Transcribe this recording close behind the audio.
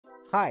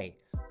Hi,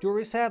 to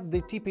reset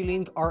the TP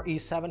Link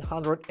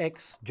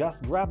RE700X,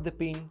 just grab the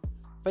pin,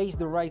 face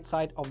the right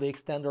side of the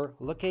extender,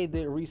 locate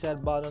the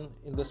reset button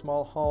in the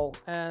small hole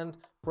and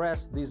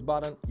press this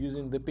button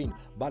using the pin.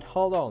 But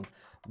hold on,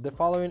 the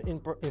following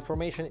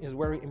information is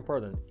very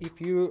important.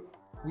 If you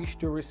wish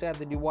to reset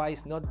the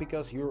device not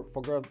because you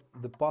forgot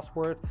the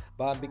password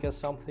but because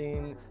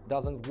something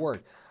doesn't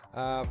work,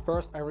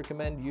 first I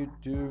recommend you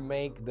to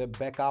make the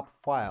backup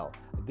file.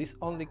 This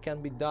only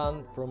can be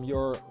done from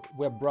your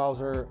web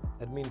browser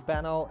admin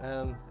panel,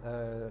 and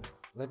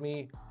let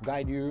me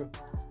guide you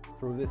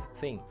through this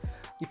thing.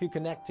 If you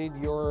connected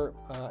your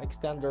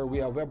extender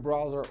via web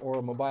browser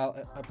or mobile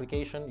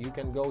application, you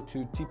can go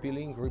to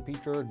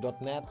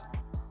tplinkrepeater.net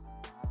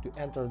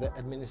to enter the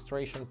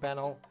administration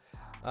panel.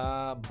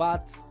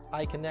 But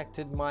I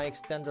connected my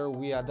extender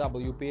via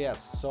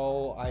WPS,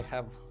 so I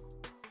have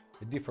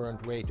a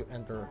different way to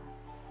enter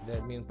the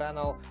admin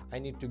panel. I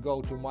need to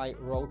go to my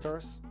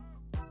routers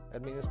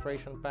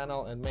administration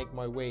panel and make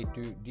my way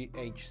to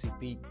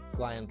DHCP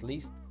client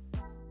list,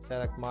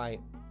 select my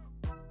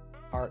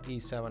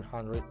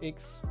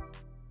RE700X,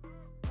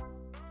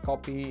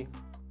 copy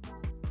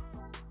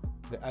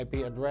the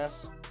IP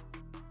address,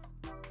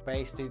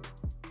 paste it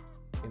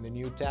in the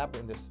new tab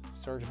in the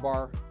search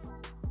bar,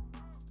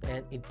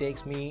 and it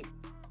takes me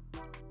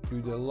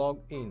to the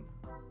login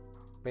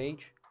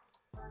page.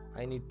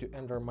 I need to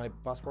enter my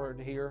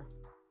password here.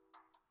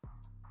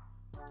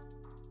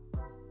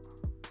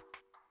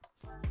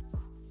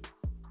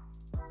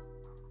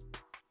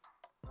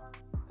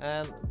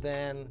 And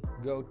then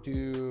go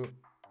to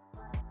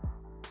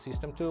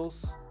System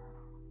Tools,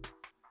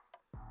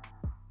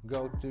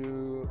 go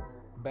to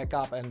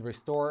Backup and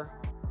Restore,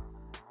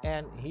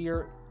 and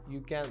here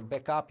you can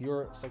backup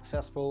your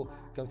successful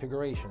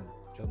configuration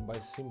just by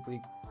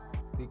simply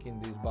clicking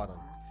this button.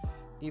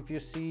 If you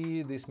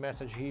see this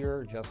message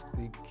here, just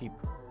click Keep.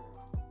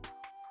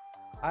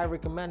 I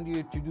recommend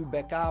you to do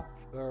backup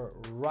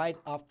right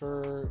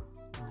after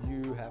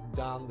you have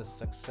done the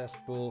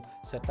successful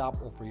setup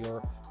of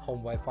your home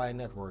Wi-Fi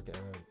network.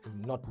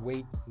 Not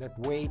wait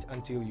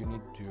until you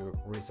need to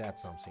reset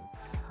something.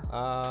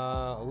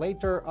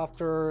 Later,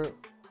 after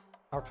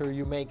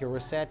you make a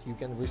reset, you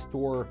can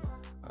restore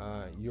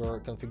your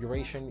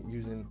configuration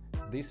using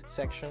this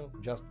section.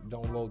 Just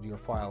download your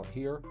file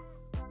here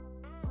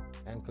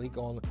and click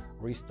on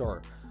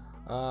Restore.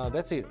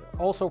 That's it.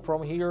 Also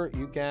from here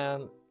you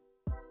can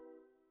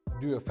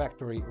do a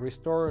factory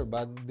restore,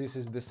 but this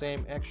is the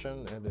same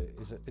action and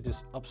it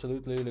is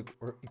absolutely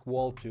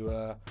equal to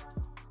a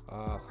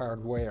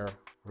hardware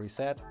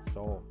reset.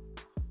 So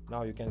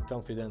now you can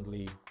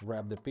confidently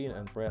grab the pin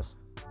and press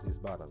this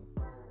button.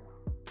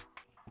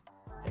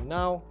 And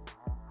now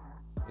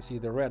you see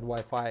the red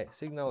Wi-Fi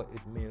signal.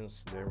 It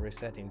means the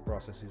resetting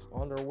process is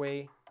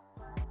underway.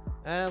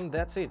 And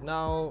that's it.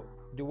 Now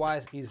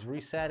device is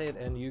resetted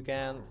and you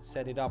can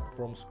set it up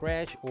from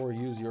scratch or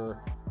use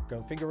your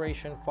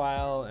configuration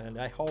file. And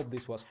I hope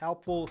this was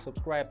helpful.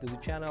 Subscribe to the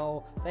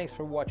channel. Thanks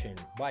for watching.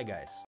 Bye guys.